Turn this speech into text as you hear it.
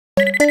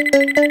Yeah,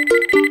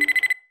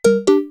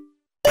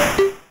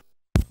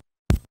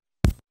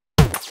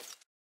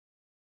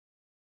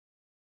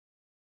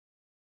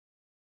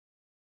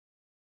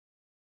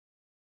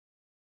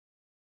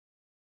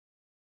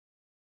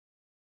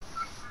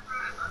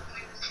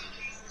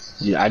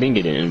 I didn't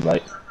get an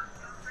invite.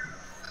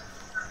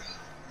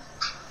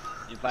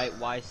 Invite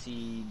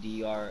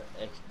YRCD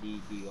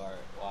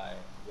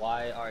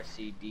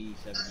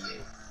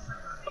 78.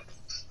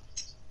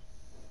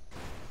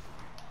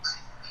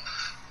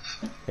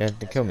 Yeah,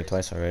 they killed me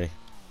twice already.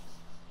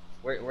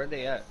 Where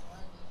they at?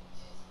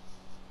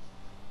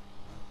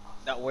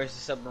 Now where's the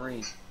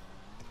submarine?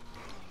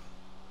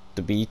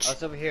 The beach. Oh,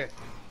 it's over here.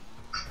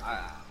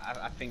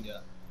 I think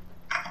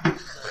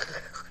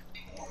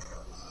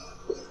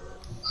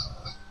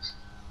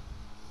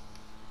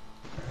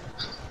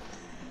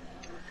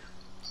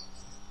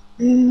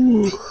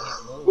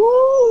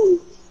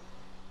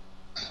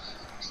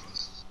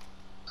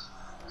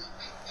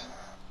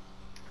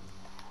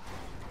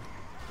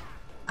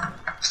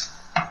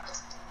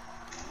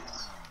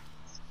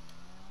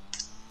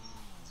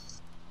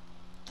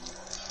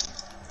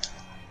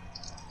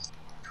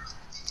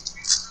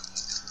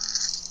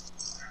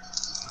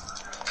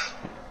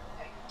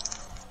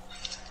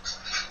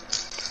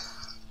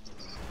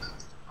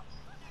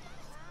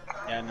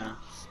yeah, no.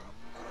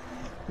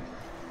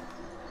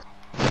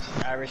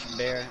 Irish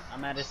bear.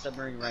 I'm at a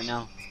submarine right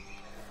now.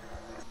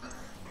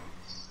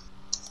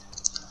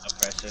 No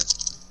pressure.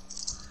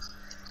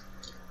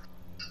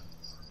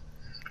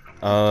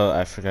 Oh,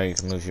 I forgot you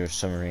can move your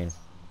submarine.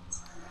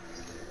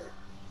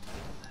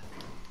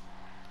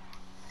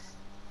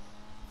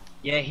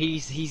 Yeah,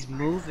 he's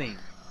moving.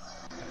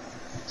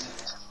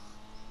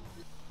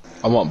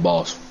 I want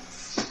balls.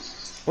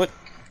 What?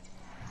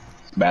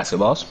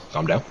 Basketballs.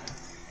 Calm down.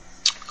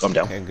 Calm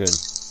down. Okay, good.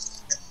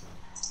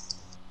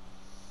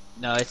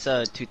 No, it's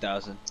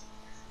 2000.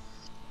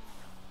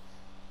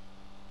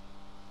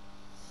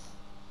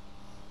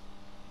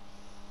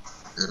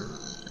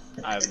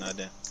 I have no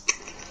idea.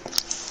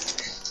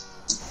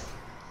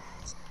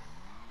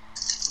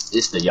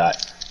 It's the yacht.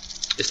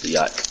 It's the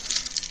yacht.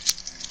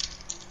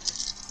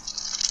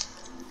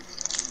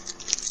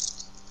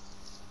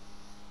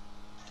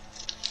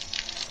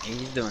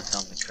 He's doing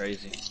something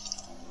crazy.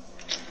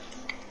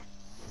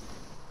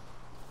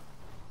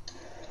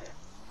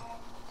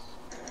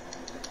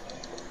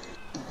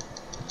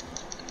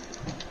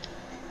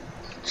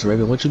 So,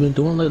 Raven, what you been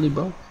doing lately,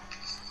 bro?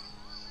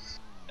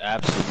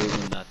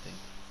 Absolutely nothing.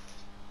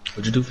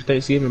 What'd you do for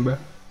Thanksgiving, bro?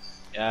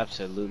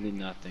 Absolutely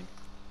nothing.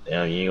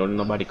 Damn, you ain't go to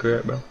nobody's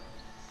crib, bro?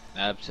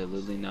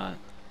 Absolutely not.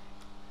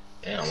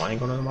 Damn, why ain't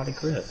go to nobody's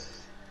crib?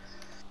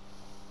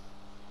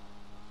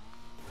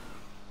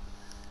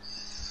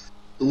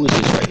 Who is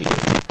this right here?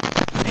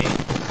 Me.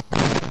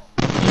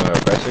 You know,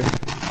 oppressor?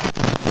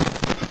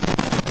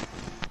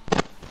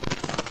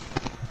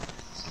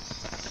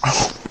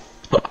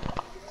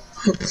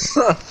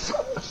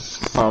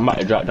 Oh, I'm about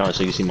to drop down so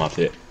you can see my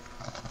fit.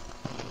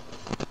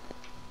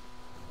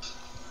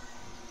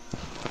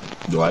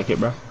 You like it,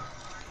 bro?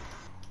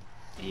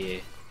 Yeah.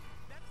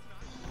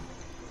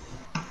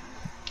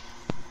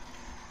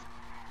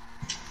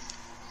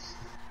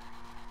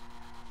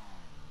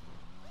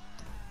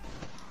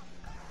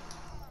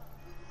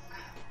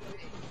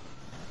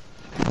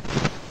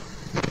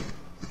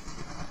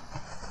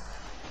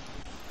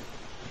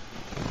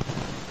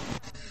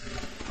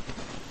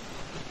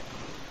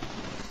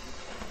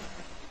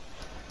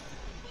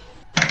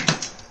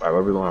 Alright,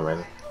 where we going,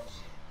 Raven?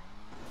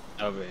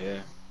 Over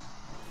here.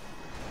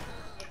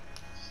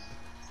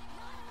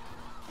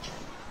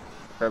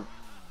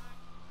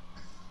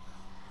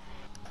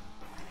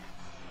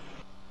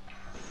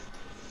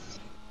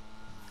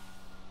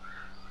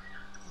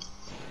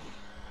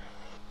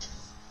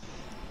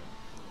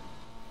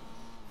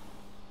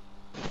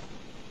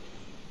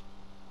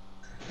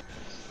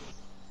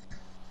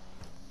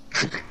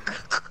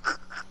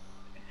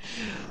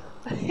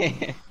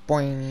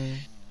 Boing.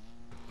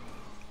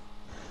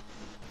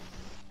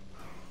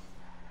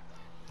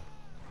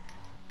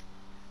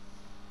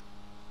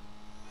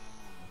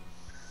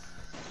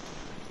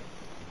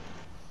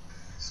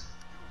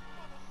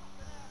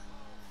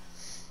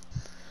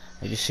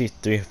 I just see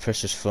 3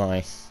 oppressors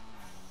flying.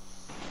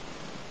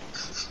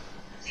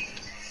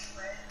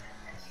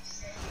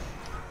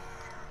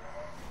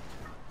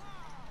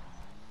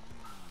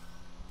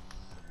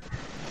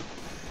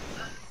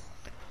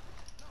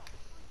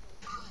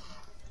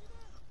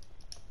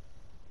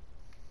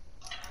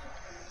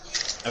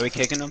 Are we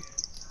kicking him?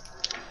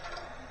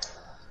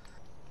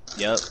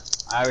 Yep.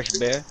 Irish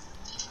bear.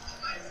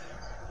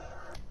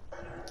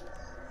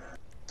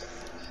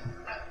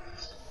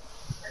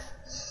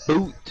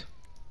 Boot.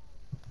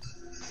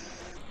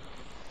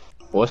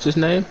 What's his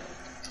name?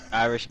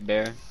 Irish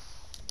bear.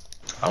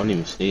 I don't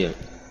even see it.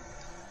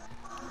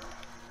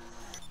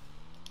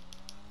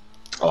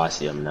 Oh, I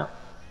see him now.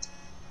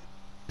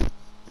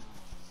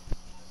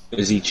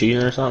 Is he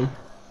cheating or something?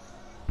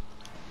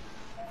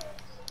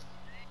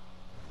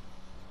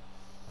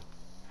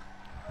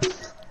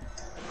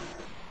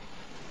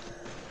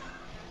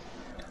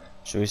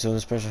 Should we steal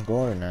this person's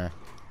gold or not?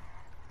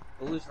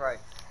 Who's right?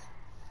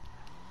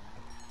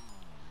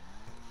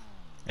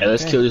 Yeah,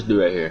 let's Okay. kill this dude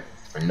right here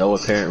for no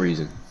apparent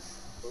reason.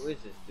 Who is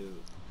this dude?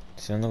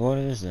 Stealing the gold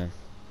it is then.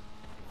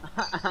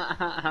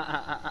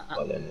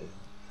 Oh, that nigga.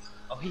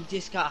 Oh, he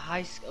just got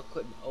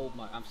equipment. Oh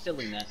my, I'm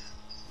stealing that.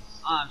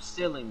 I'm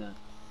stealing that.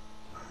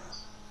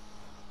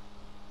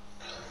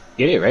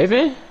 Get it,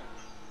 Raven?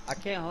 I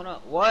can't, hold on.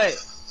 What?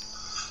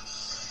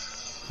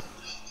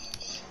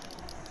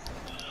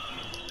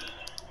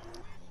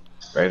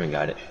 Raven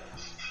got it.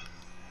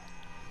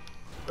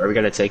 Where we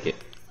gotta take it?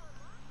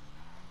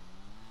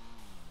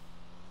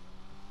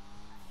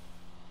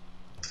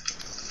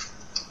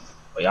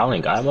 Oh, y'all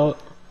ain't got him out?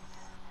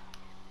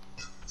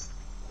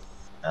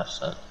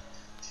 That's it.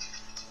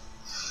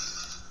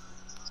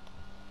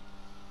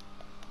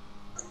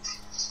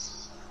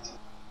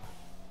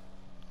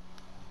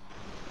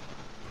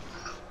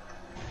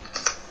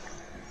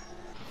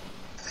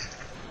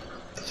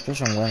 This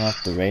person went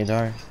off the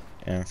radar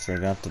and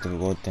forgot that the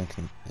gold thing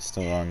is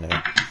still on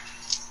there.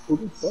 Who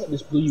the fuck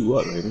just blew you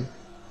up, Raven?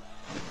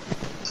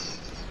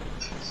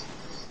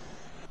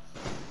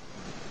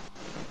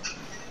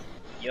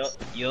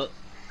 Yup.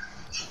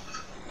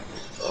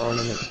 Oh,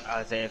 no, no. I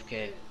was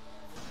AFK.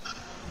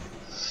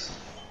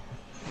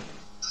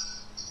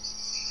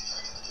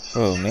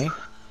 Who, me?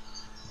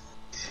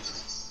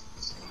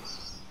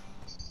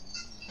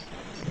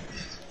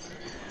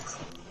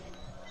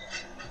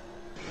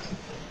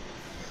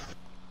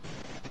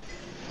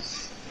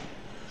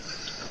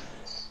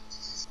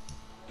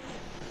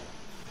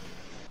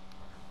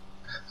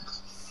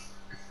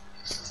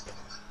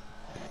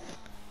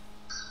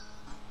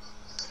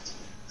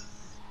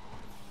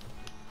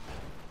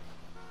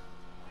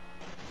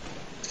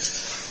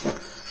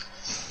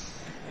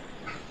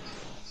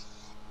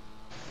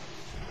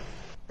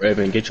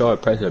 Raven, get your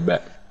oppressor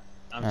back.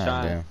 I'm Ah,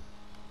 trying.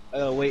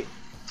 damn. Wait.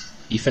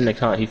 He finna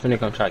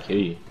come try to kill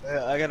you.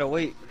 I gotta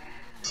wait.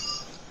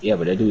 Yeah,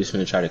 but that dude is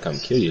finna try to come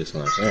kill you, that's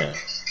what I'm saying.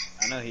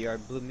 I know, he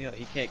already blew me up.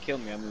 He can't kill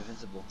me, I'm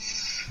invincible.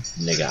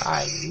 Nigga,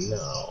 I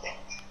know.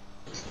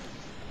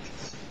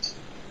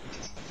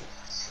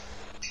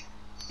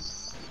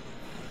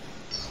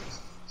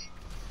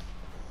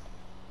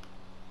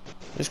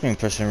 This green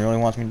person really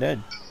wants me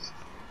dead.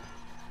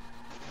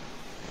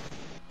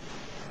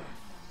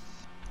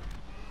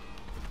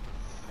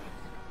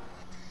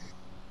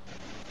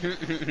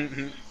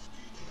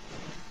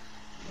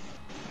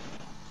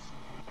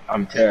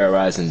 I'm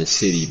terrorizing the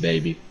city,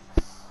 baby. Me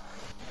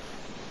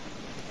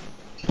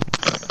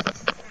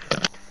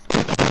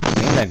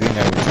and that green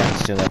guy were trying to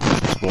steal that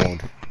person's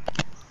gold.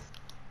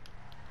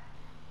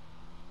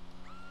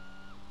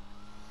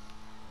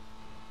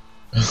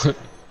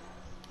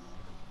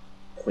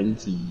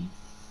 Quincy.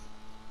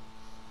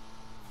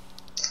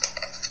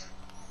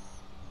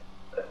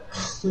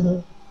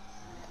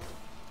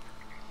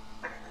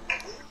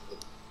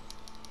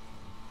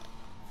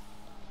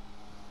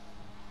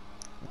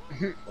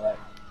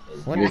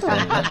 What You're the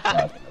talking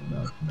about,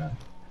 man.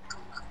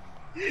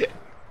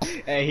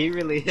 Hey, he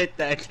really hit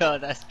that though,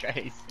 that's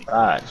crazy.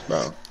 Facts,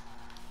 bro.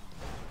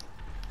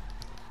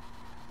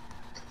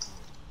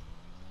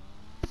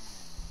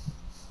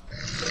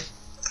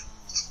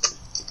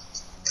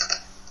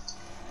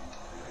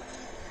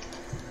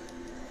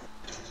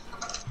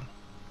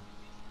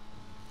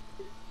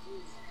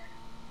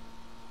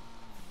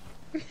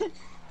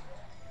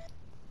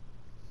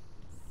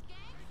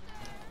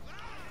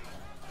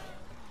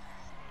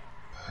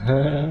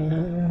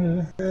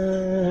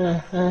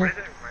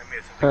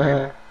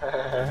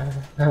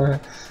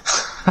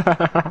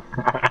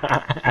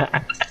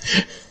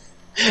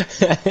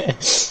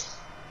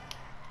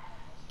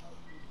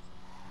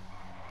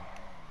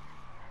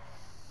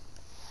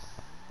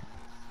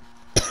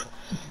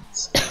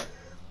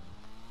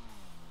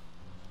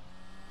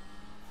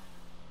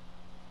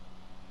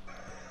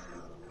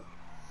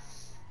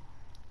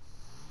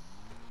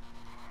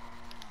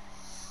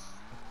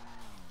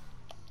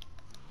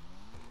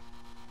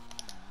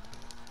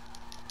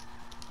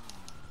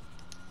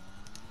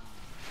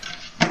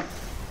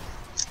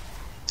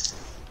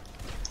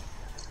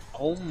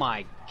 Oh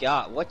my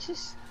god, what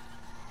just?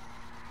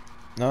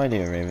 No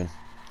idea, Raven.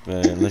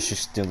 But let's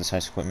just steal this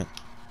heist equipment.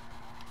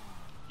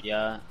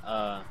 Yeah,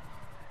 I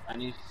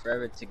need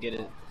Forever to get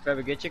it.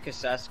 Forever, get your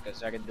Kasaska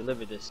so I can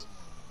deliver this.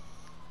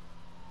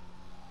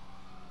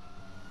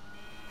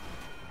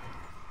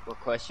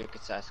 Request your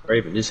Kasaska.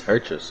 Raven, just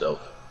hurt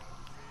yourself.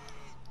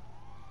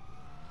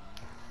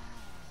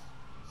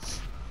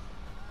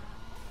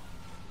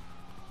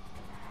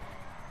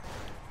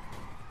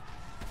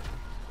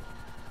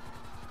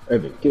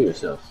 Raven, kill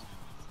yourself.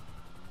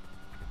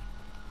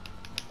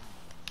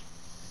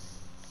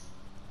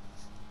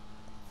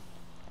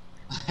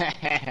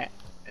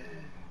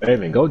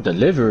 Raven, go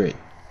deliver it.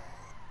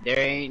 There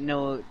ain't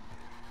no.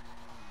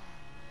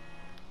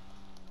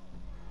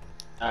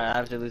 I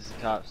have to lose the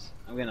cops.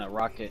 I'm gonna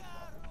rocket.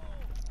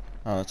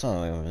 Oh, it's all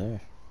the way over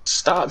there.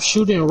 Stop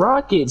shooting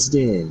rockets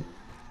then.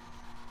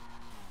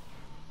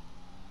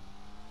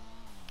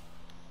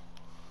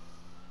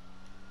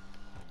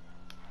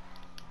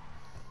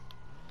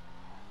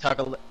 Talk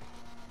a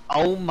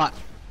Oh my.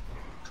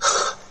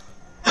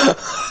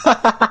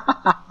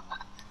 I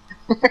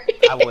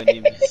wouldn't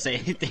even say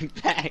anything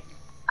back.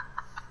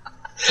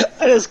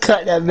 I just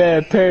cut that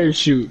man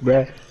parachute,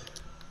 bruh.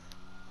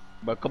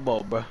 But come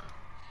on, bro.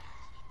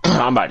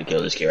 I'm about to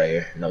kill this kid right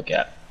here. No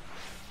cap.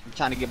 I'm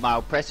trying to get my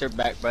oppressor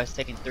back, bro. It's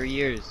taking 3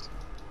 years.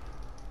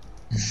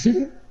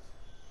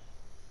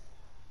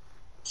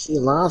 She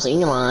loves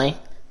Eli.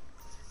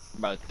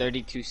 About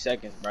 32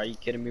 seconds, bro. Are you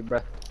kidding me,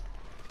 bro?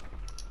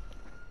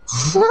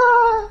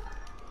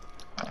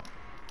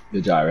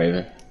 Good job,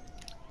 Raven.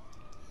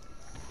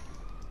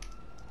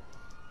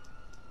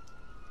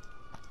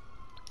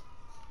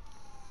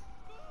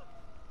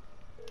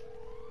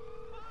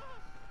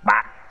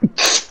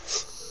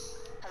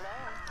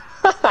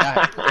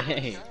 God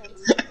dang.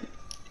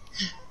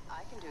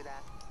 I can do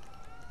that.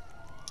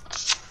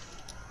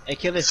 Hey,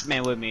 kill this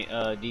man with me,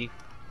 D.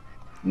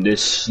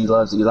 This She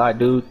Loves Eli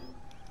dude?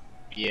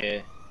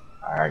 Yeah.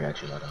 Alright, I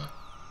got you, hold on.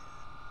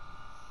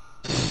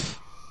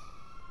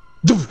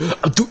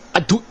 I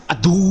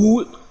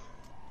do it.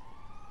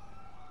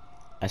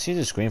 I see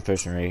this green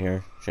person right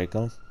here. Should I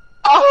go?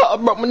 Oh, I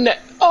broke my neck.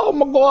 Oh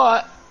my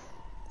god.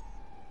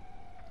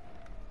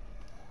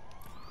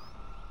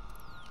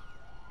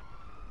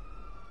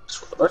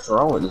 What's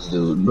wrong with this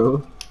dude,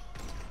 bro?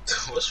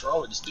 What's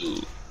wrong with this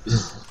dude?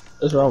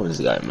 What's wrong with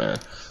this guy, man?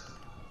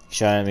 He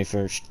shot at me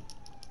first.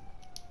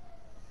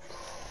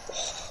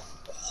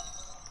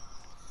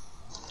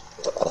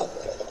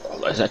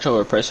 Is that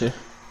your oppressor?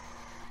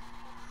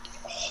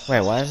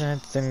 Wait, why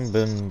hasn't that thing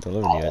been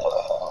delivered yet?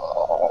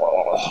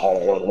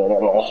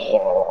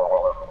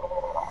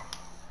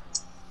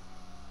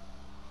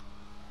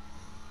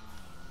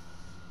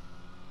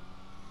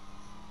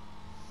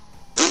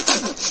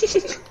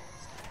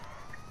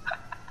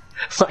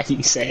 Why do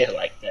you say it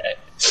like that?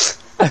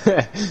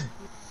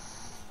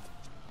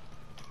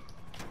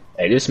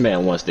 Hey, this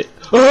man wants to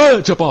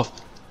jump off.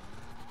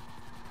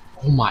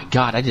 Oh my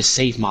god, I just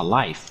saved my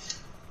life.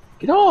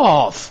 Get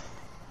off.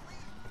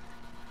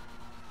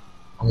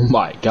 Oh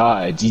my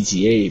god,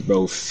 GTA,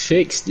 bro,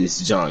 fix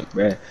this junk,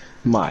 bruh.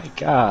 My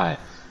god.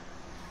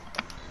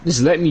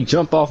 Just let me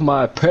jump off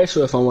my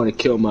oppressor if I want to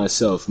kill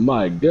myself.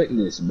 My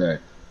goodness,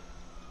 bruh.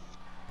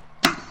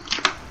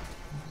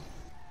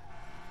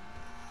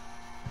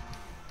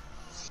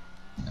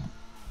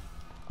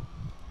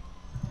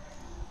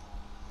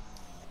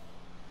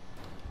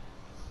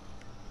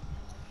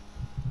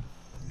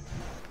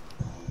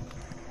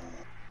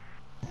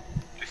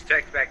 Just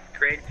text back,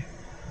 cringe.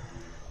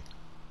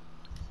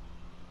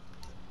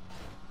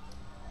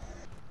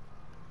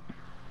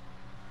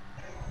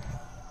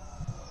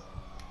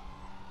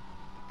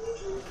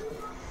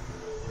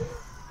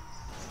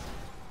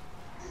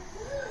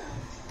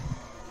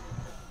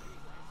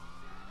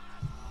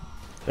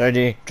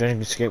 Ready, trying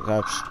to escape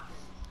cops.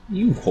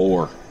 You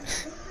whore.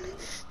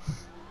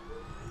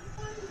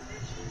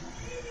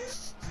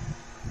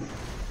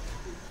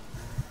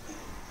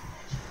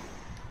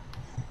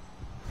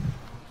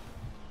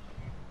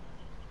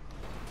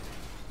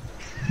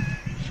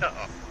 Shut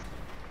up.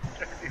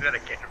 Do that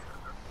again.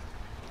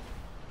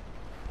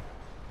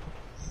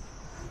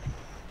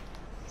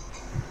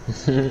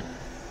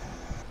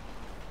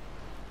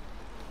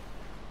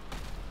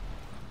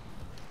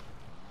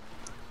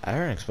 I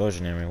heard an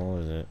explosion near me. What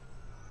was it?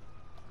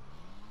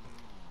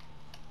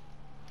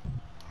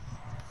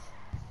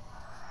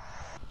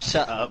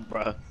 Shut up,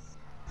 bro.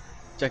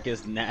 Chuck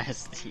is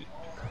nasty.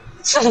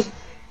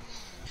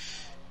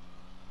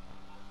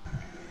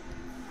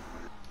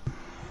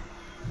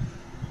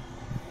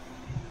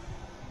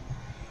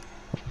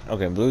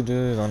 Okay, blue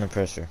dude is under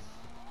pressure.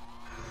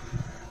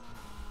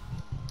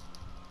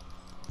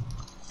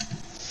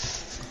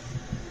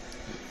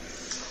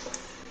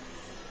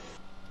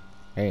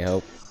 Hey,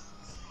 help.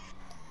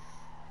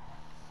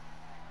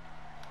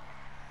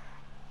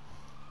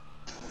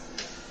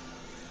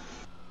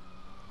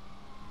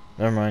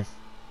 Never mind.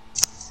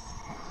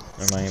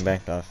 Never mind, he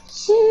backed off.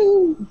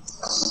 You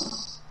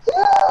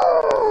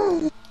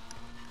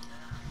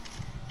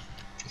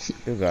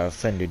got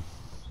offended.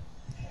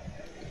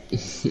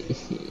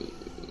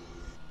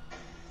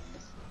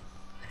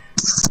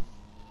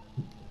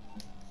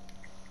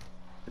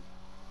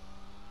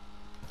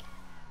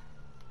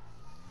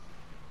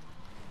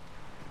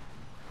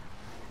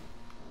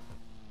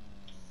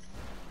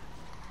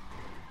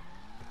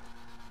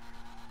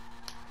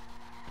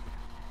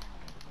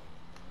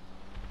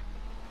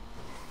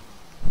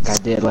 I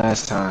did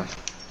last time.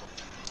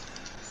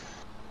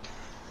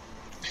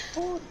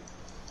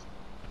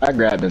 I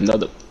grabbed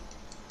another.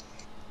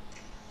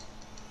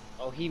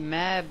 Oh, he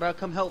mad, bro.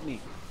 Come help me.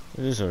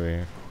 What is this over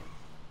here?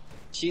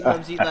 She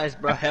loves Eli's,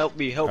 bro. Help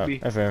me, help Oh, me.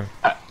 that's fair.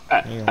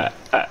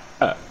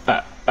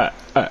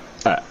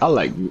 I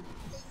like you.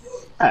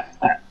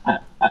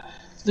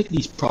 Look at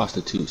these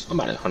prostitutes. I'm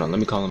about to, hold on, let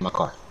me call in my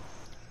car.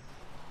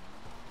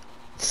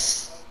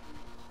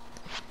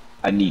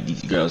 I need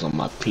these girls on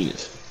my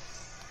penis.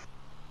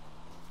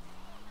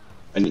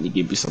 I need to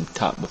give you some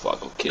top before I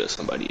go kill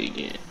somebody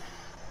again.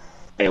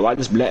 Hey, why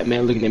this black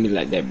man looking at me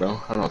like that, bro?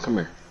 Hold on, come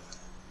here.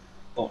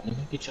 Oh,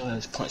 nigga, get your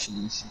ass punched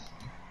in this shit.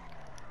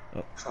 Oh.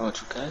 What's wrong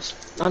with you, cuz?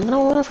 Don't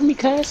run from me,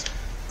 cuz.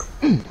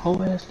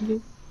 Whole ass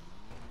nigga.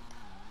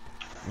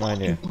 No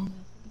idea.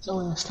 Get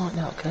your ass starting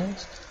out,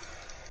 cuz.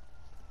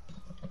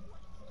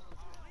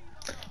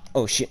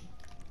 Oh shit.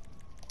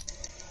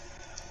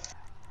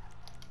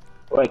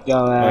 Wake your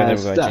Oh, there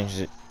we ass go. I up. changed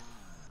it.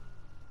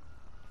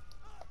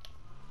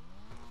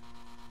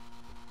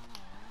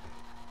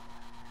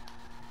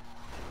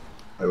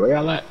 Wait, where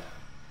y'all at?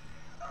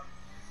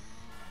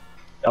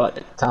 Y'all at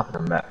the top of the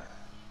map.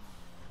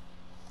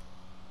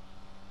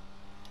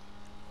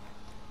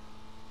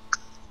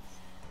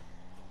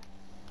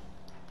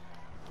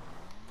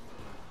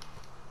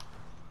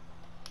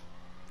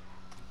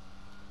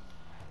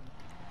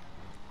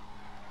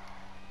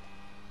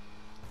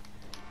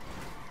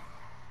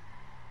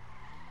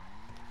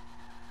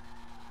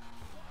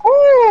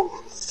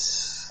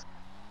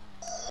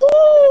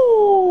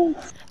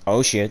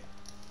 Oh shit.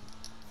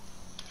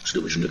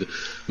 Stupid nigga.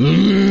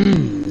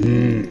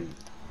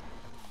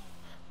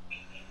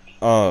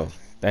 Oh,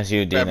 that's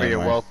you, Dana. Trevor, you're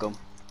welcome.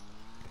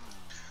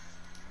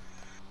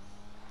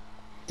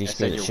 These I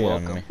said the you're shit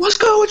on welcome. me. What's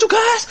good with you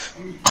guys?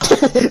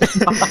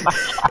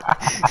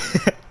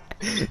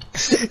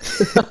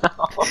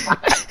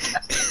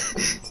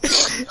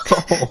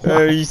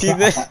 Oh, you see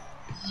that?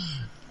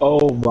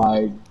 Oh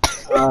my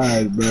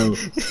god, bro.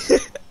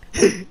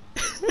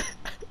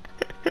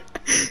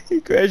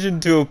 He crashed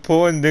into a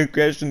pole and then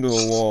crashed into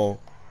a wall.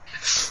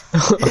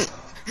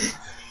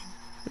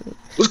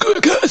 What's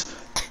good, guys?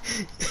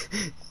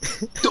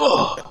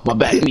 Oh, my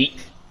back meat.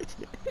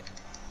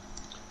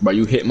 Bro,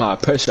 you hit my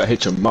pressure, I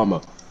hit your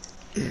mama.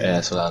 Yeah,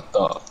 that's what I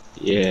thought.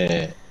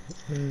 Yeah.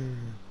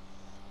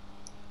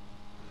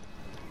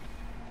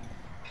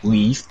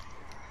 Leave.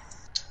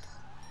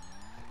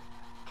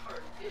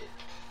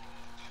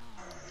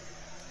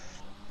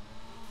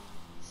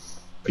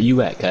 Where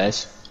you at,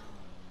 guys?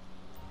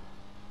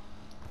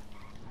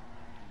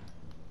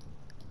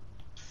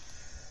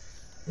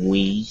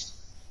 We.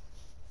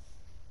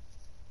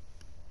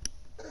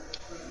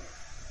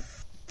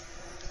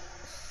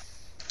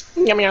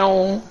 Meow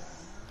meow.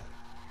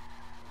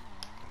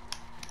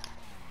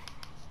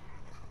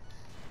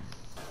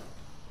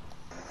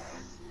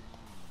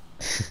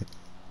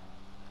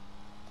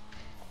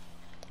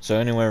 So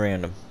anywhere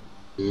random.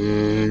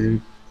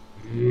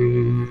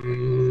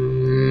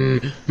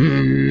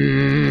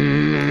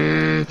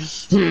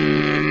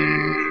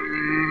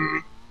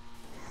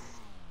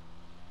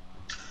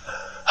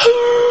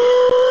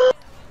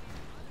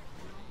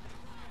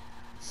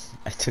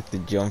 I took the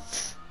jump.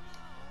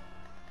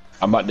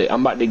 I'm about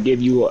to give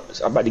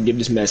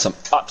this man some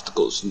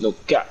obstacles. No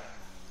cap.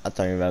 I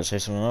thought you were about to say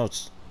something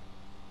else.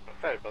 I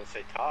thought you were about to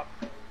say top.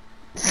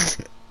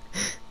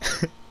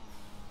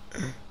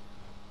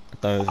 I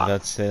thought I was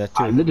about to say that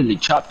I too. literally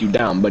chopped you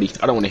down, buddy.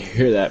 I don't want to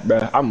hear that,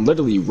 bruh. I'm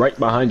literally right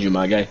behind you,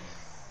 my guy.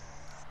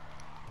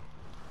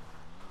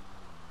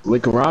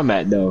 Look where I'm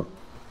at, though.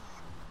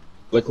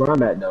 Look where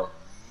I'm at, though.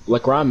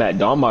 Look where I'm at,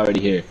 though. I'm already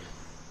here,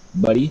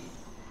 buddy.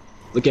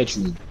 Look at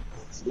you.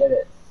 Yeah,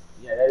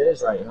 that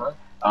is right, huh?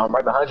 I'm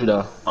right behind you,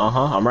 though.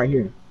 I'm right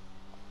here.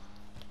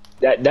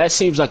 That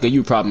seems like a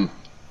you problem.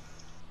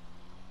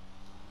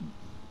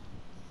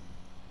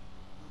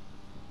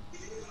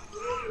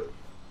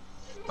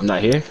 I'm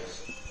not here.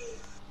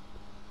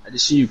 I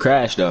just see you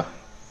crash, though.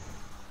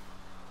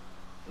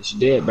 Yes, you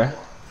did, bruh.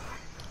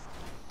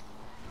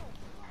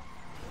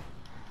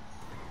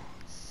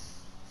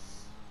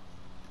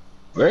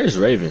 Where is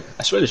Raven?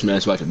 I swear this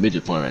man's watching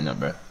midget porn right now,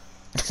 bruh.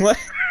 What?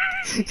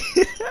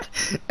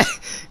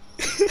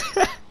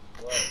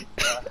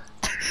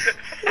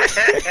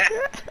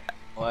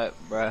 What,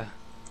 bruh?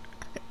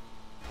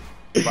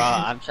 Bro,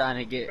 I'm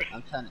trying to.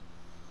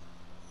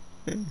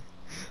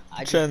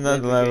 I Try just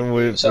not to live laugh a at good-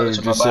 what What's up,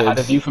 you my just boy? How said.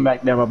 the view from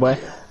back there, my boy?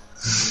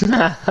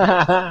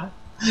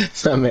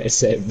 My man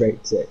said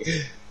break check.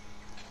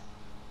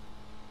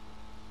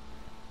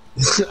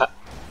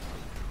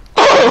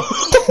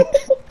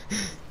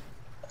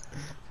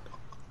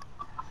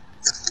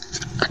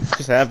 What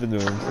just happened to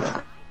him?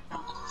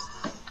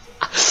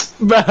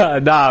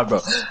 Bruh, nah, bro.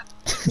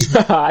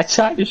 I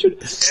tried to shoot.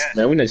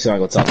 Man, we're not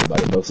gonna talk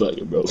about it, bro. Fuck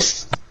it, bro.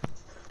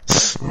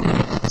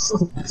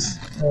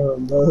 Oh,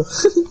 bro.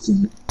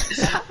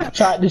 I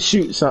tried to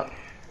shoot something.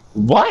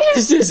 Why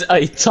is this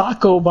a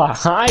taco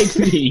behind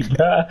me,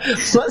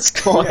 bruh? What's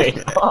going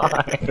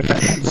on?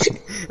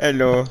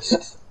 Hello.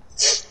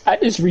 I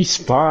just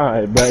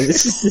respawned, bro.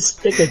 This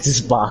nigga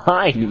just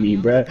behind me,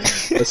 bruh.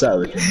 What's up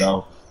with you,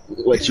 bro?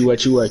 What you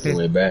working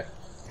with, bruh?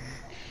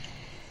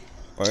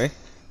 What?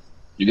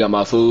 You got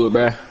my food,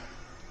 bruh?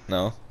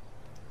 No.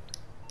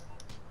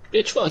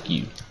 Bitch, fuck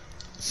you.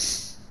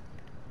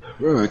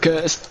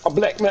 Cause I'm a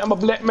black man, I'm a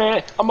black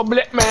man, I'm a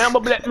black man, I'm a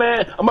black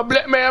man, I'm a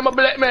black man, I'm a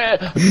black man.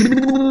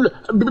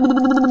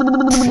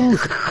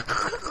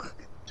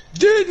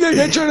 This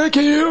nigga trying to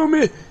kill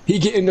me. He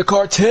getting the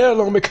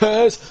cartel on me,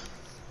 cuz.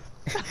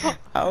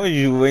 How would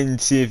you wait and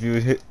see if you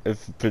would hit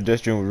if a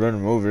pedestrian would run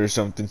him over or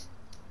something?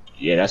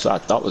 Yeah, that's what I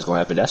thought was gonna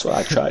happen. That's what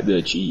I tried to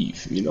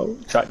achieve, you know?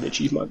 Tried to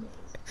achieve my goal.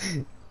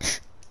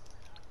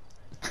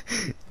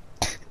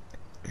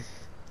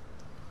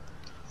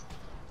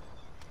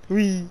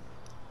 Wee.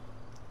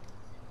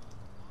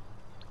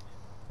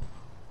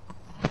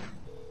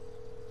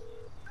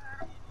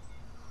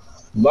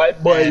 My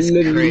boy That's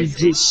literally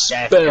crazy. just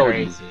That's spelled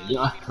me. crazy.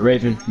 Yeah,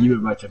 Raven, you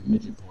about your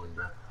midget porn,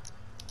 bro.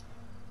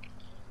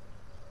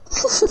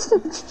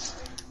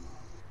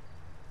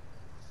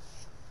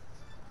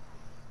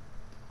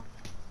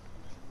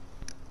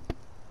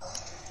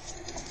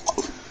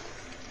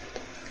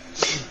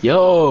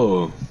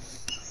 Yo,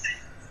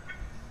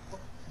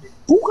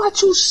 who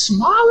got you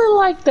smiling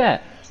like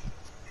that?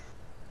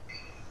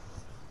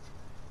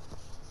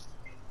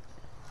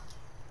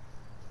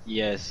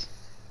 Yes.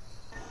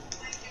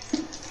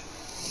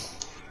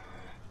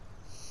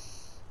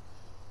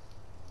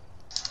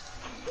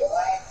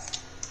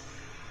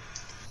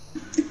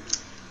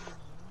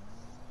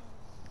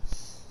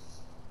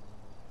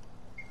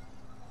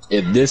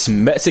 If this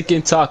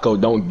Mexican taco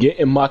don't get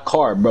in my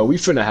car, bro, we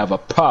finna have a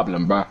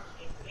problem, bro.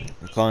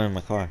 I'm calling in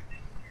my car.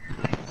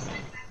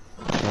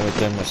 Only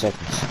 10 more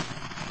seconds.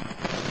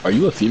 Are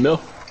you a female?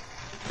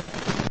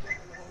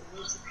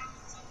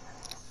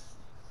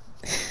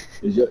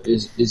 Is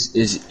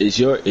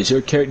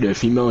your character a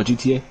female in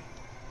GTA?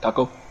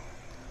 Taco?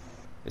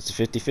 It's a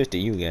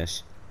 50-50, you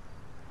guess.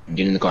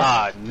 Get in the car.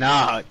 Ah,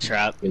 nah,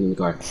 trap. Get in the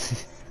car.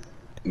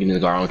 Get in the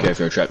car. I don't care if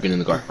you're a trap. Get in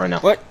the car right now.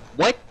 What?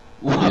 What?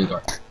 Get in the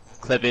car.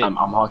 Clip it. I'm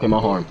honking my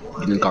horn.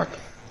 Get in the car.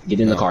 Get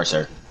in the car,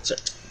 sir.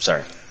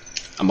 Sir.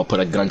 I'm gonna put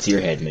a gun to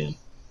your head, man.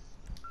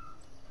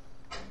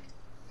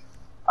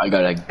 I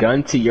got a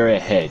gun to your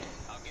head.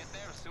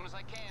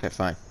 Okay,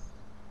 fine.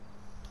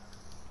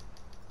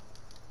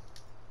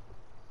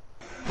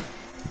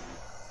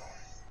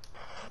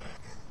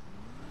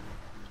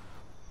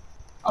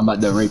 I'm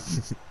about to rape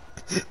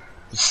you.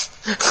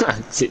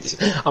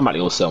 I'm about to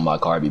go sell my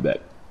car. Be back.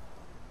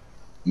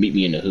 Meet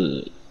me in the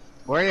hood.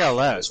 Where y'all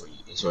at?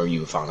 That's where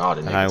you found all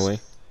the The niggas. highway.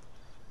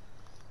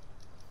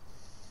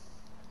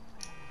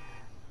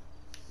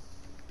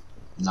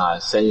 Nah,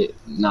 say it.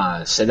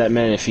 Nah, say that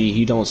man. If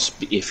he don't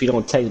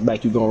text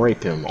back, you gonna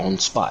rape him on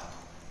the spot.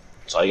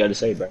 That's all you gotta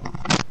say, bro.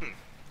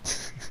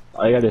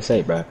 All you gotta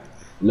say, bro.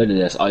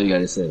 Literally, that's all you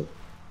gotta say.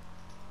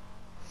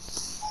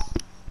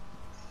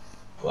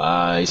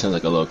 Wow, he sounds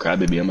like a little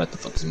crybaby. I'm about to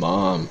fuck his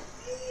mom.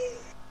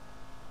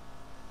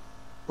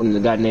 When the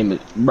guy named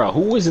it, bro,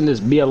 who is in this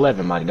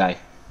B11, my guy?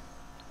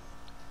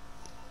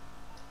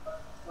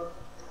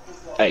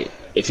 Hey,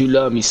 if you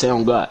love me, say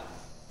on God.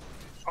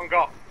 On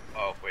go.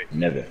 Oh, wait.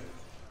 Never.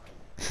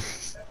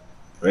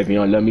 If you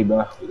don't love me,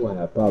 bro, we gonna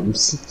have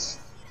problems.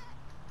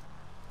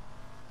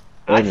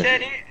 I Raven,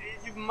 said it.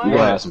 You we might.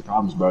 gonna have some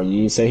problems, bro.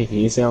 You ain't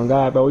say on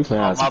God, bro. We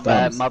gonna have My some bad,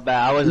 problems. my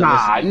bad. I wasn't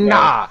Nah, listening, bro.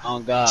 nah.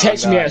 On God.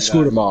 Text on me God, at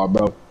school tomorrow,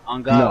 bro.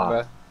 On God, Nah.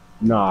 bro.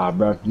 Nah,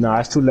 bro. Nah,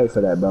 it's too late for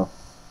that, bro.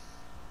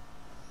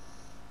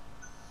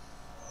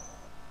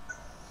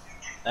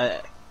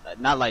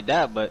 Not like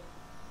that, but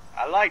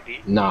I like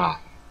these. Nah.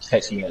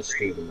 Text me at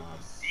school tomorrow.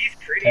 He's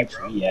pretty, Text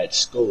bro. me at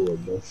school,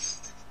 bro.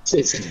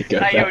 This nigga,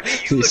 Hey, yo, bro. D,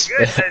 you look This good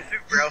in man- that suit,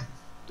 bro.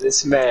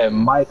 This man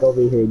Mike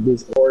over here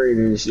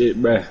disoriented and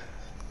shit, bro.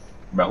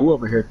 Bro, who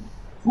over here?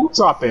 Who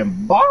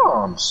dropping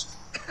bombs?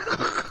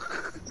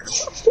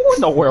 Who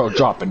in the world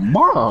dropping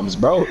bombs,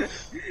 bro?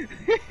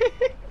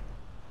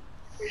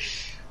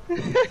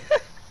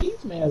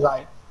 These man's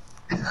like,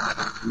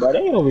 bro,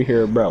 they over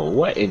here, bro.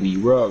 What in the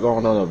world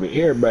going on over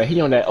here, bro?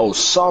 He on that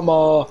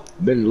Osama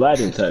bin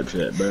Laden type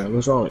shit, bro.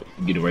 What's wrong with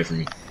you? Get away from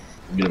me.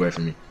 Get away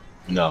from me.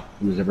 No,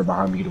 who's ever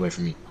behind me? Get away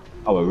from me.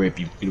 I will rape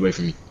you. Get away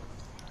from me.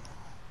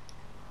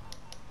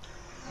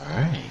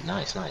 Alright,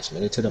 nice.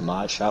 Made it to the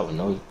mod shot with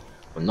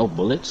no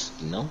bullets,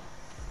 you know?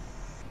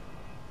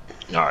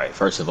 Alright,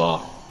 first of all,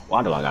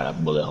 why do I got a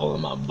bullet hole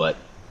in my butt?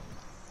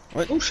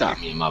 What? Who shot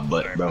me in my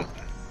butt, bro?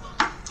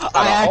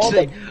 I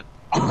actually.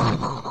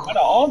 Out of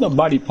all the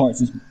body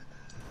parts,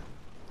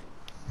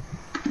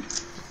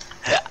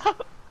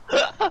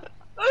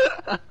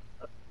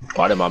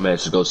 why did my man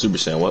just go Super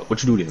Saiyan?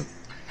 What you do to him?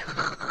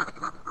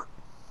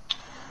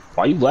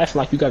 Why you laughing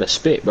like you got to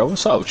spit, bro?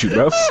 What's up with you,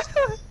 bro?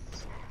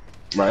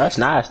 Bro, that's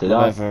nasty,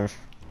 dog. Whatever.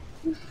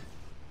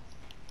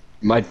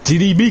 My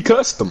DDB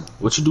custom.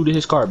 What you do to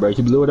his car, bro?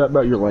 You blew it up,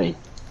 bro. You're lame.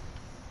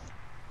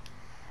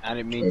 I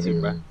didn't mean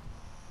to, bro.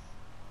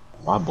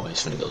 My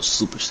boy's finna go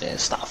Super Saiyan.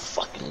 Stop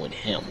fucking with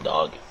him,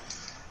 dog.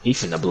 He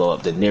finna blow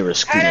up the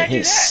nearest school in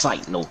his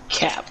sight. No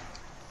cap.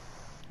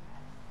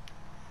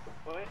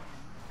 What?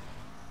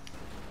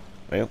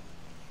 Well.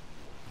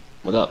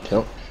 What up,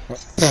 pimp? What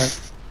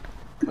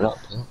up,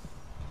 pimp?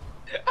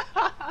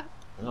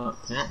 What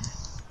up, pimp?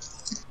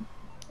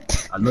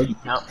 I know you,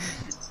 pimp.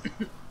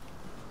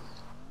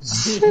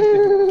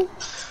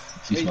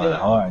 She's smiling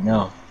hard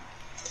now.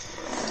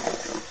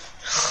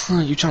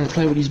 You trying to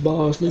play with these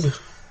balls, nigga?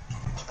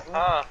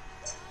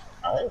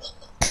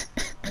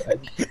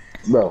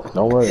 Bro,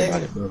 don't worry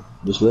about it, bro.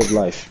 Just live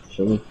life.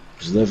 Feel me?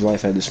 Just live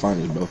life at its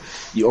finest, bro.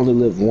 You only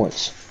live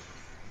once.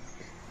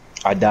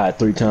 I died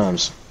 3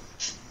 times,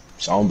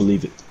 so I don't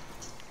believe it.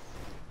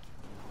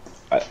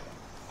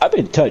 I've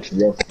been touched,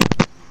 bro.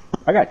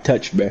 I got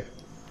touched, bro.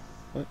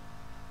 Sorry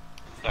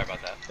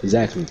about that.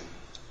 Exactly.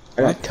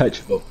 I got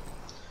touched, bro.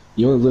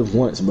 You only live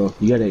once, bro.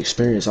 You gotta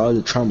experience all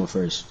the trauma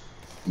first.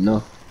 You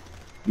know?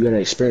 You gotta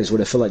experience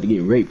what it feel like to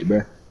get raped,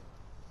 bro.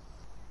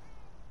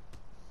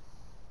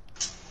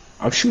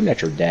 I'm shooting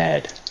at your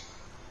dad.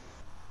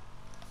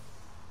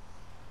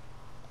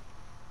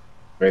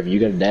 Raven, you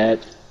got a dad?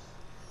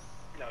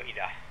 No, he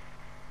died.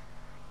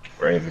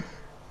 Raven.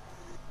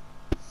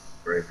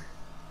 Raven.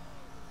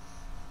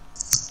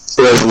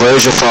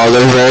 Where's your father?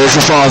 Where is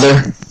your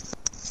father?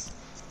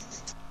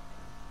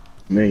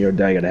 Me and your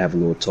dad gotta have a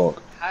little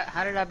talk.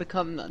 How did I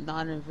become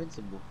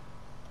non-invincible?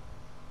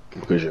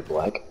 Because you're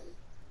black.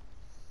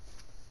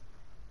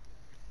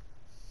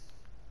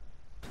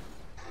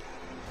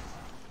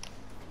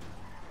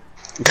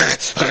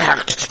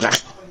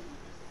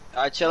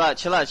 Alright, chill out.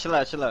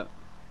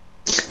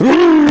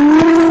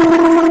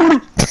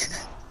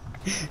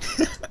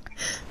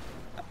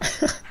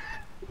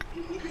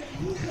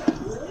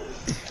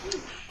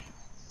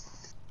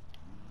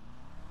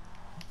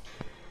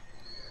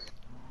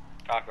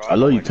 Taco, I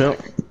love you, pimp.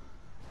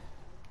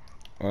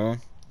 Well,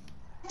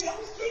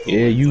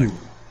 Yeah, you.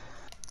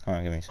 hold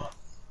on, give me a second.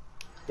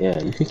 Yeah,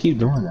 you can keep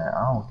doing that.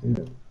 I don't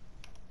care.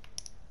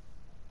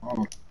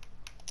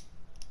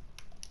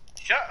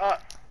 Shut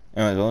up.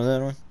 Alright, what was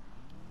that one?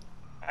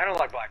 I don't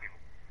like black people.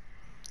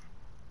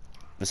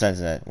 Besides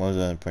that, what was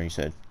the other part you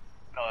said?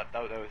 No,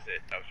 that was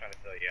it. I was trying to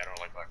tell you I don't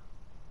like black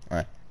people.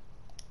 Alright.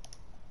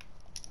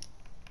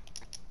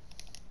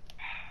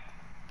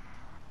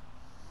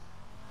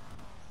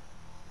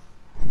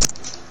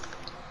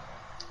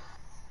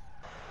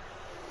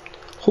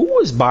 Who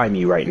is by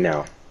me right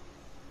now?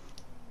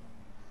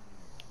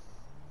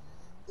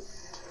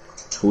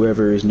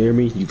 Whoever is near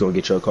me, you gonna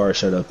get your car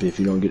shut up if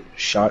you don't get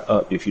shot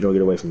up if you don't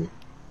get away from me.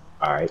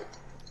 Alright.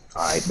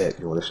 Alright, bet.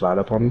 You wanna slide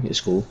up on me?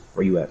 It's cool.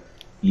 Where you at?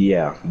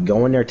 Yeah,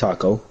 go in there,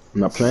 Taco.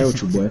 I'm not playing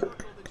with you, boy.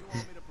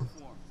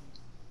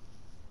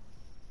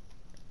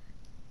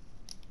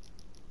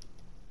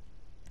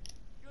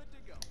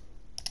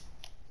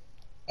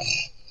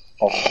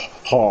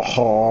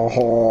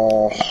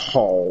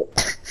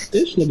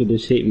 This nigga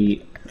just hit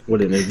me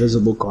with an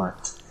invisible car.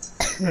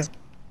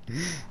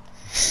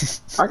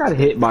 I got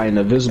hit by an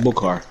invisible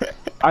car.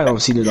 I don't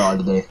see it all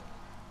today.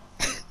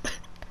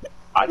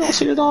 I don't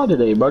see it all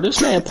today, bro.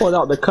 This man pulled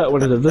out the cut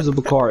with an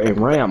invisible car and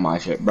ran my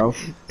shit, bro.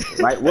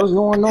 Like, what's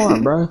going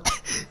on, bro?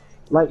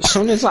 Like,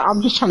 soon as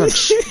I'm just trying to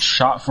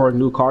shop for a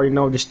new car, you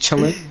know, just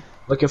chilling,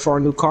 looking for a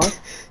new car.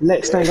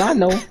 Next thing I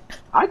know,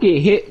 I get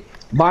hit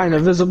by an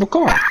invisible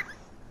car.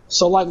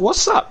 So, like,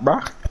 what's up, bro?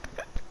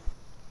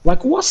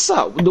 Like, what's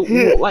up? Like,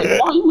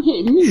 why you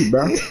hitting me,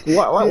 bro?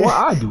 What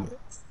I do?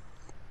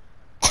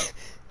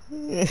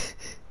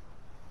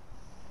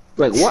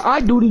 Like, what I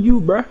do to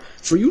you, bro?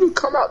 For you to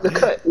come out the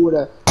cut with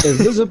an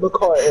invisible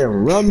car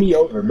and run me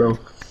over, bro.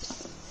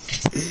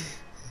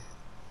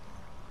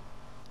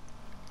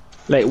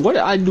 Like, what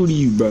did I do to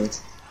you, bro?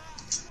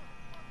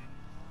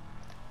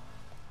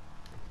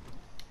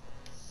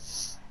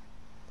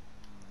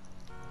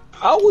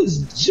 I was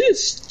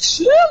just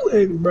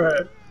chilling,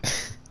 bro.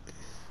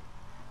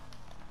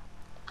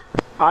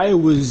 I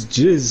was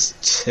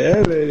just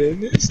chilling,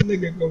 and this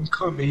nigga gonna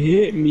come and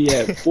hit me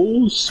at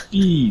full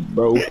speed,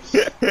 bro.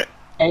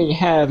 Ain't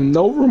have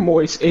no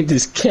remorse and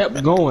just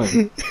kept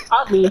going.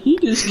 I mean, he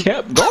just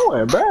kept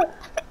going, bro.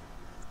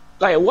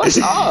 Like, what's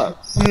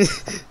up?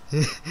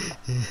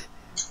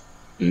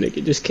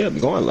 Nigga just kept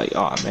going like,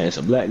 oh man, it's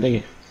a black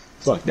nigga.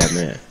 Fuck that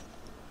man.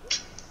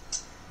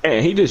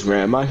 And he just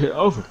ran my shit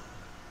over.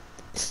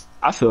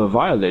 I feel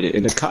violated,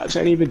 and the cops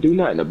ain't even do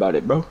nothing about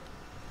it, bro.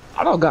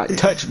 I don't got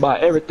touched by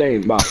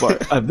everything by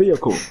a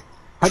vehicle.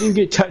 How do you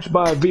get touched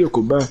by a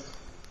vehicle, bro?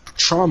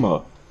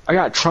 Trauma. I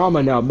got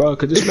trauma now, bro,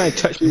 because this man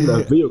touched me with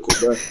a vehicle,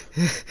 bro.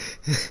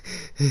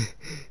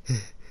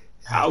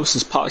 How is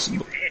this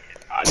possible?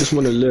 I just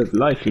want to live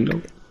life, you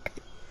know?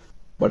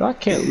 But I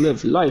can't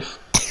live life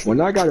when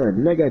I got a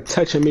nigga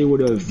touching me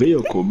with a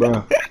vehicle,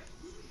 bro.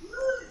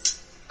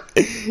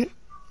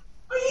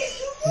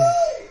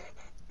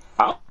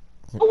 I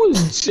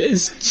was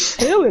just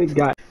chilling,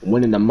 guy.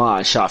 Went in the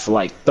mod shot for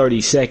like 30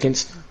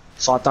 seconds,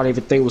 so I thought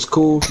everything was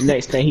cool.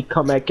 Next thing he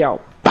come back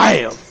out,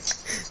 BAM!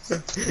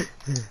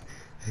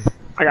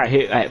 I got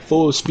hit at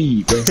full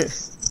speed, bro.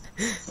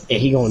 And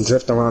he gonna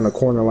drift around the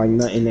corner like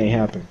nothing ain't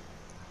happened.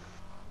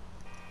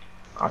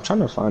 I'm trying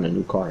to find a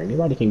new car.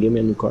 Anybody can give me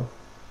a new car?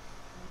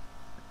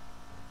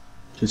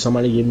 Can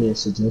somebody give me a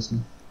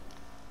suggestion?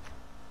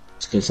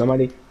 Can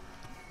somebody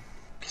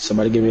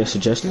give me a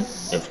suggestion?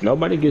 If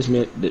nobody gives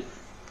me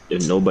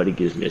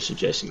a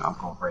suggestion, I'm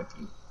gonna break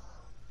you.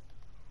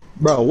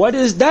 Bro, what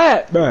is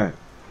that, bro?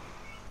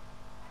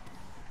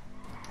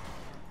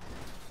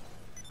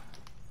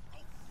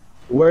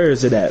 Where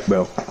is it at,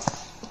 bro?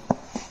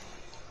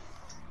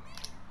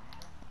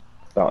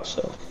 Thought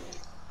so.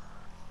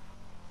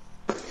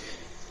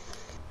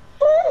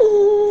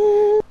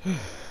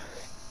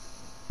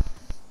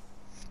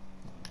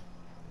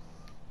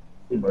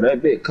 Bro,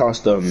 that bit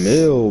cost $1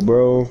 million,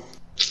 bro.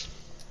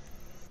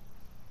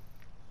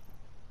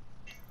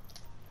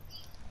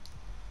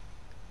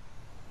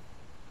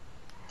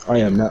 I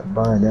am not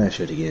buying that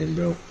shit again,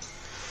 bro.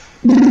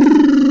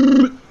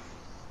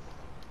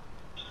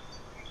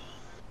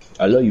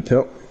 I love you,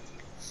 pimp.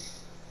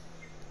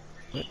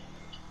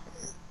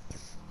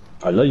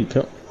 I love you,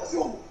 pimp.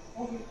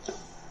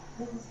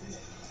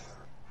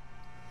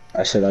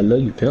 I said I love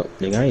you, pimp.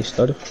 Nigga, I ain't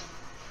stutter.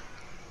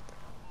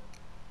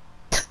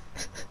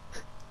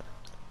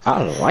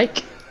 I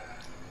like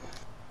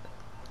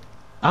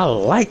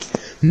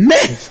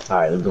men.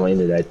 Alright, let's go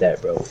into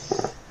that, bro.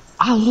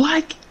 I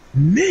like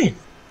men.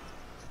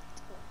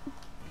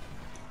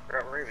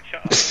 Bro, we're even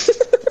shut up.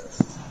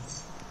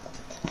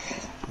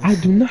 I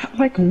do not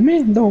like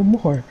men no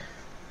more.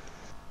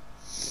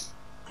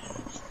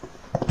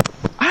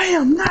 I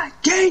am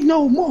not gay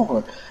no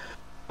more.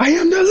 I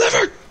am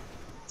delivered.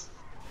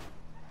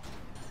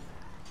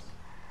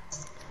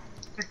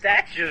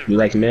 That's just. You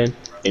like men?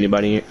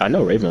 Anybody here? I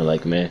know Raven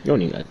like men. You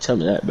don't even gotta tell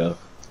me that, bro.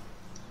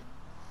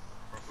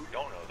 Who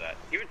don't know that?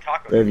 Even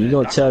Taco. Raven, you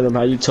gonna tell them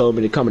how you told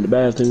me to come in the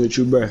bathroom with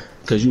you, bro?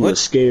 Cause you What?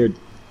 was scared.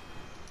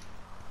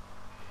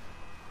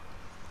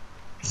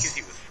 Because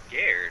he was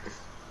scared.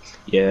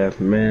 Yeah,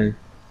 man.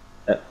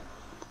 Oh,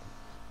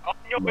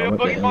 yo, Bro, man, what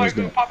the Boogie hell Boy is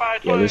from that? Popeye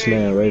Yeah, this Toys.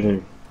 man,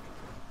 Raven.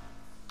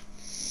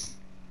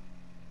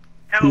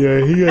 Hell,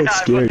 Yeah, he got I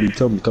scared. He might-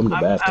 told me to come to the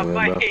I bathroom,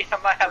 might, bro.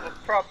 I might have a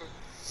problem.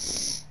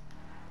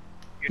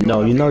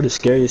 No, you know the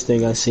scariest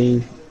thing I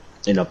seen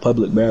in a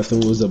public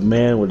bathroom was a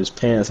man with his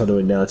pants all the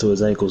way down to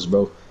his ankles,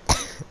 bro.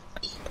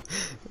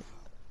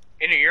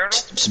 In a urinal?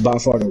 It's by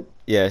far the...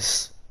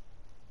 Yes.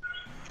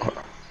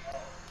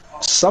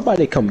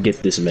 Somebody come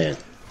get this man.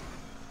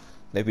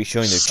 They be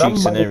showing their cheeks and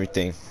Somebody-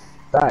 everything.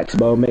 Facts,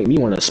 bro. Make me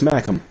want to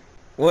smack him.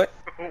 What?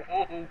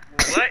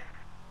 What?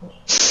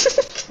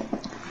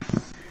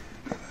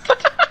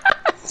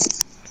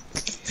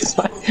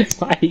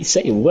 Why he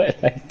say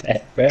what like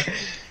that, bro?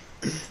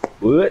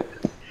 What?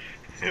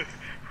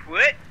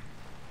 What?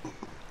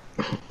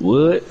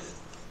 What?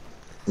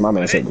 My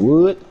man said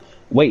what?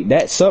 Wait,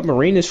 that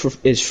submarine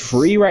is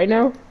free right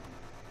now?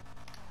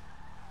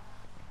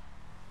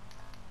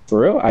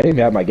 For real? I didn't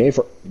have my game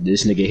for.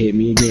 This nigga hit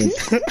me again.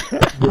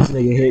 This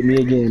nigga hit me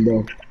again,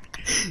 bro.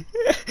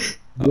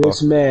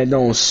 This man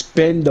don't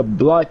spin the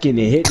block and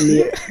it hit me.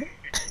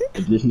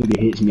 If this nigga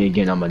hits me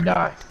again, I'ma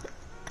die.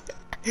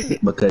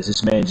 Because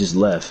this man just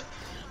left.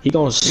 He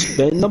gonna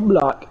spin the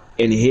block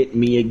and hit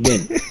me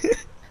again.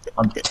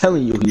 I'm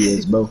telling you he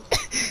is, bro.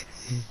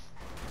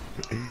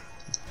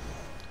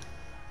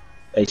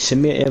 Hey,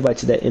 send me an invite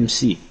to that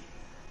MC.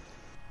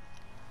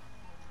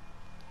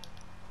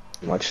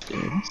 Watch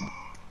this.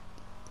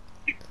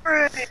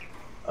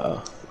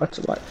 What's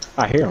what?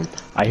 I hear him.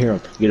 I hear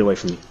him. Get away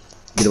from me.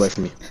 Get away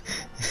from me.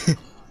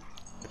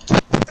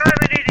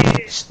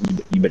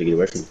 You better get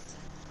away from me.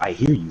 I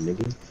hear you,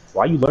 nigga.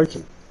 Why you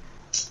lurking?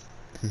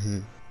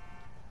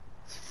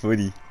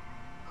 Footy.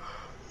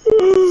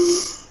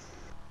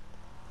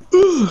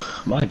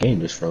 My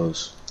game just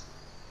froze.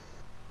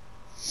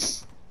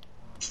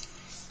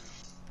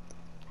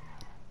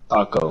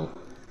 Taco.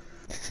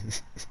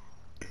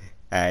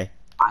 Aye.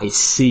 I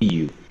see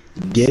you.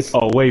 Get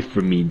away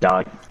from me,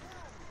 dog.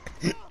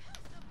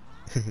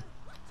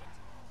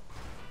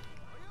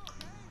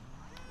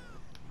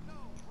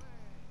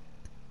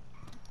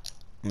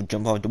 I'm gonna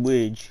jump off the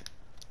bridge.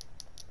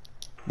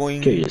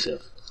 Boing. Kill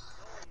yourself.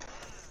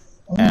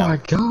 Oh Ow. my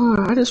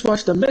god, I just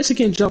watched the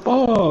Mexican jump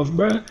off,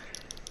 bruh.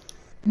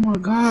 Oh my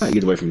god.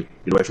 Get away from me.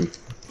 Get away from me.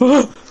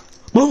 Ah!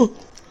 Mama!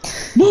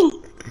 Mama!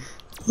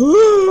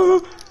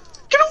 Ah!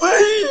 Get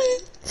away!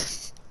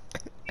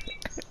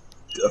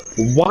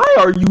 Why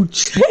are you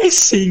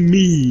chasing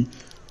me?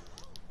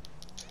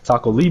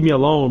 Taco, leave me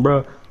alone,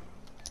 bro.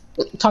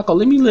 Taco,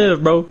 let me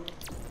live, bro.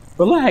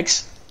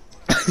 Relax.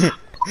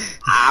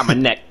 Ah, my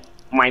neck.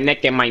 My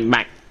neck and my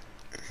back.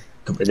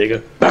 Come here,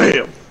 nigga.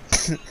 Bam!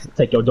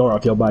 Take your door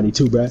off your body,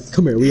 too, bruh.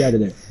 Come here, we out of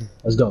there.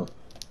 Let's go.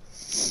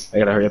 I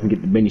gotta hurry up and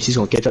get the Benny. She's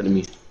gonna catch up to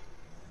me.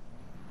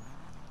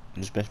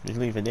 Just best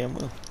believe it damn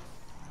well.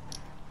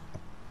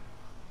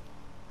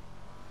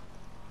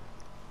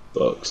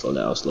 Fuck, slow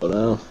down, slow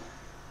down.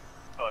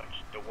 Touch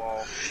the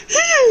wall. He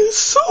is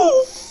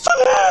so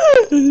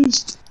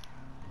fast!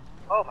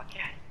 Oh my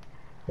god.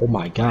 Oh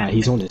my god,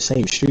 he's on the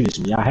same street as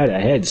me. I had a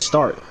head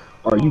start.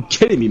 Are you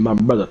kidding me, my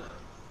brother?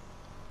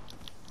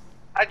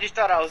 I just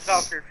thought I was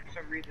Valkyrie for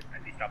some reason.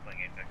 I need to stop playing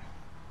Apex.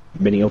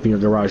 Benny, open your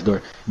garage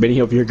door.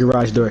 Benny, open your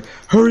garage door.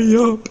 Hurry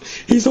up!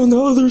 He's on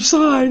the other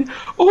side!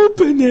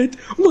 Open it!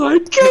 My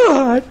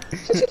god!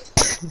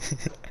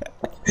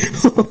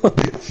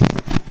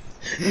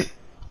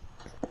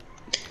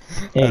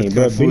 Hey,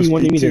 bro, Benny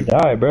wanted me to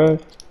die, bro.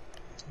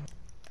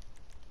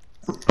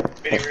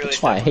 Benny really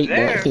That's why I hate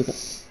there. black people.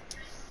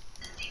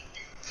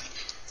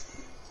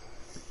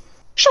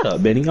 Shut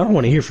up, Benny. I don't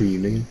want to hear from you,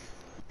 nigga.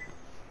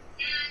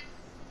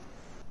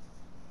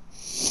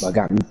 I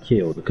got me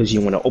killed because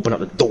you want to open up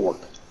the door.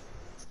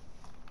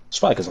 It's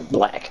probably because I'm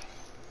black.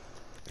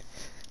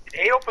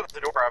 He opens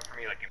the door up for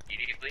me like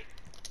immediately.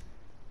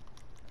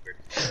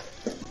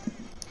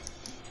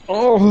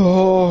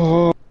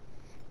 Oh.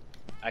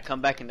 I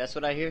come back and that's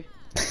what I hear.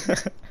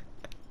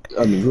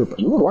 I mean,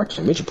 you were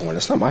watching midget porn.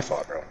 That's not my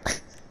fault, bro.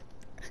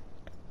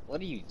 What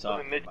are you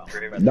talking about,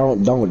 Raven.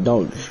 brother?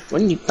 Don't.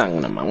 What are you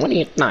talking about? What are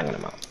you talking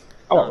about?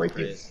 I'm gonna rape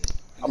you. Chris.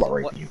 I'm gonna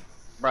rape What? you.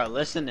 Bro,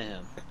 listen to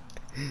him.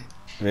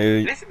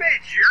 Maybe. This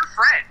man's your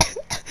friend.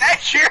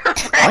 That's your I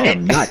friend.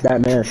 am not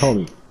that man's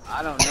homie.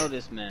 I don't know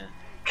this man.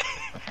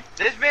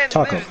 This man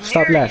Taco, lives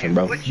stop near laughing, you.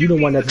 bro. What You the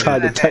one mean that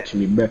tried to that touch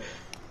me, bro.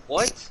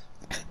 What?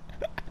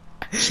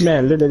 This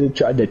man literally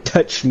tried to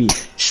touch me.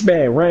 This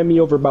man ran me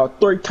over about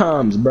 3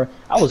 times, bro.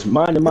 I was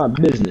minding my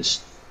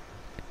business.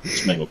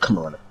 This man gonna come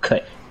around and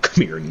cut.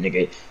 Come here,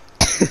 nigga.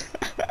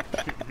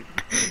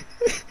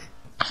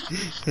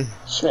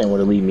 This man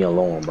wanna leave me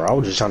alone, bro. I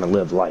was just trying to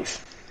live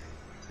life.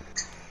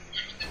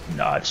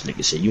 Nah, this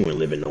nigga said you ain't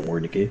living no more,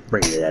 nigga.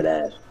 Bring me that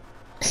ass.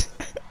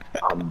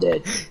 I'm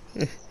dead.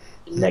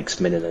 Next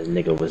minute, a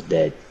nigga was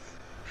dead.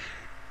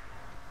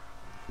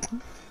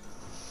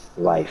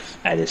 Life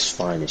at its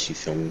finest, you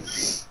feel me?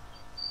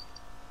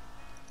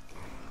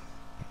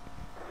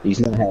 He's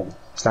not having.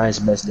 It's not his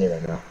best day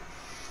right now.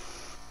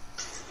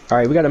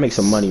 Alright, we gotta make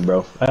some money,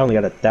 bro. I only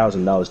got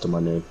 $1,000 to my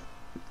name.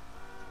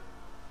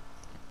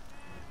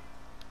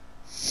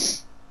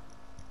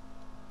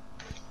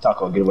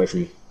 Taco, get away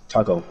from me.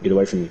 Taco, get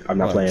away from me. I'm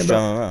not playing, bro.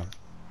 Around.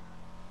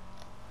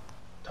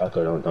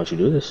 Taco, don't you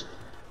do this.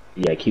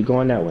 Yeah, keep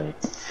going that way.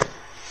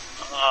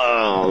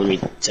 Oh, let me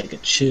take a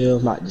chill,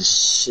 not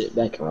just sit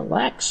back and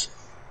relax.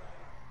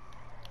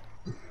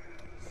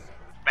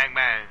 Bang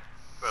bang.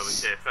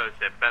 Fellowship,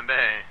 bang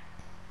bang.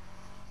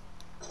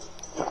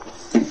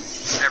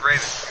 Hey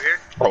Raven, you here?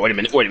 Oh, wait a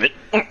minute.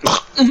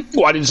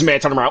 Why did this man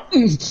turn around?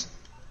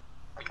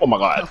 Oh my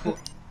god.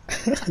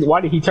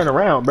 Why did he turn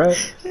around, bro?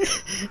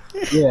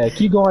 Yeah,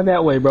 keep going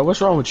that way, bro.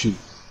 What's wrong with you?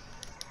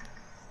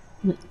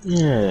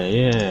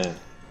 Yeah,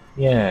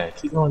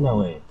 keep going that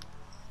way.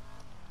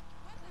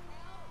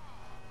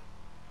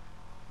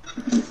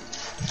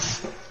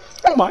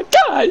 Oh my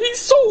god, he's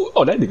so...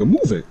 Oh, that nigga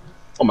moving.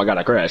 Oh my god,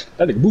 I crashed.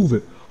 That nigga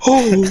moving.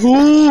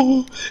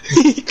 Oh,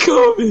 he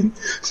coming.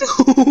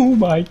 Oh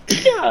my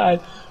god.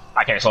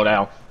 I can't slow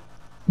down.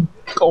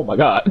 Oh my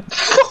god.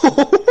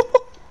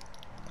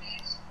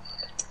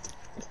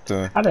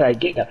 How did I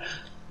get that?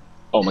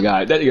 Oh my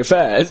god, that nigga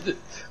fast.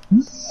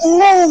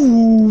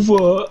 Move!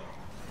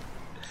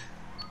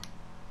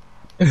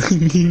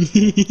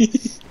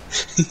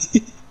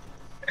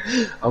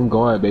 I'm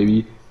going,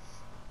 baby.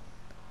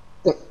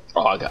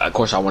 Oh, God, of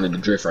course I wanted to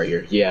drift right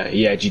here. Yeah,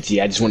 GT.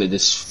 I just wanted to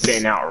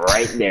spin out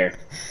right there.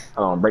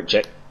 Brake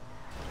check.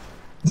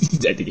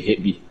 That nigga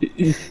hit me.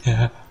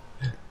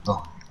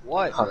 Oh,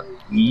 What? hold on.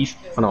 Weave.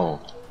 Hold on.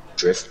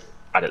 Drift.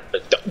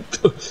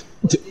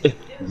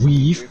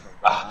 Weave.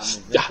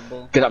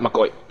 Get out my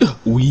car.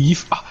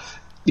 Weave.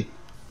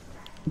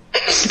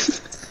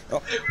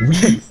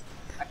 Weave.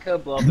 I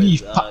could blow up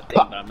his thing,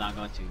 but I'm not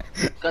going to.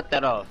 Cut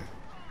that off.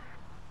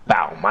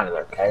 Bow,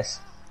 monitor, cuz.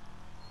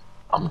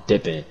 I'm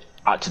dipping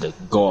out to the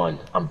gun.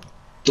 I'm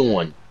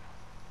doing.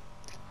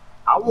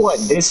 I want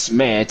this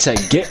man to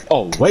get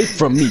away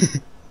from me.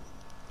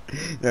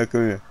 Yeah,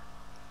 come here.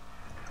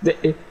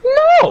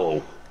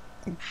 No!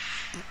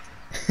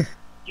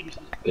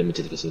 Get me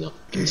to the casino.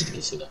 Get me to the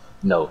casino.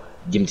 No,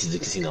 get me to the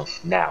casino.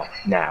 Now.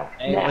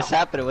 Hey, what's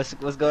happening? What's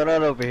going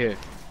on over here?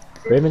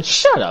 Raven,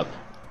 shut up.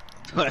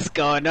 What's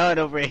going on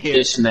over here?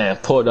 This man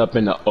pulled up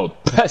in the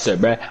oppressor,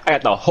 bruh. I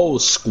got the whole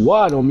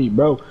squad on me,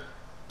 bro.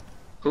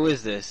 Who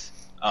is this?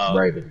 Oh.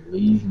 Raven,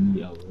 leave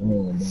me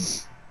alone, bro.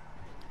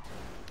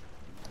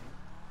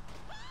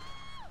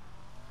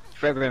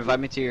 Trevor, invite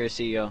me to your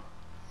CEO.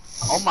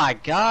 Oh my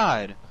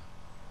god.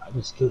 I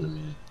just killed him,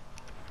 man.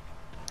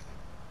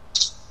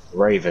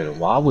 Raven,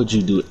 why would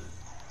you do it?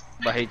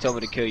 But he told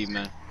me to kill you,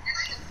 man.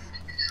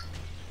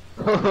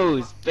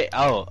 Oh,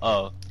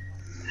 oh.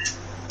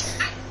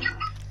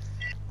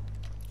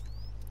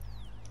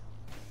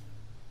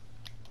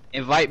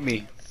 Invite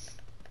me.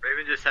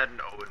 Raven just had an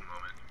Owen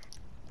moment.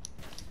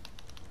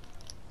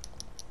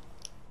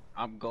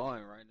 I'm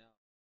going right now.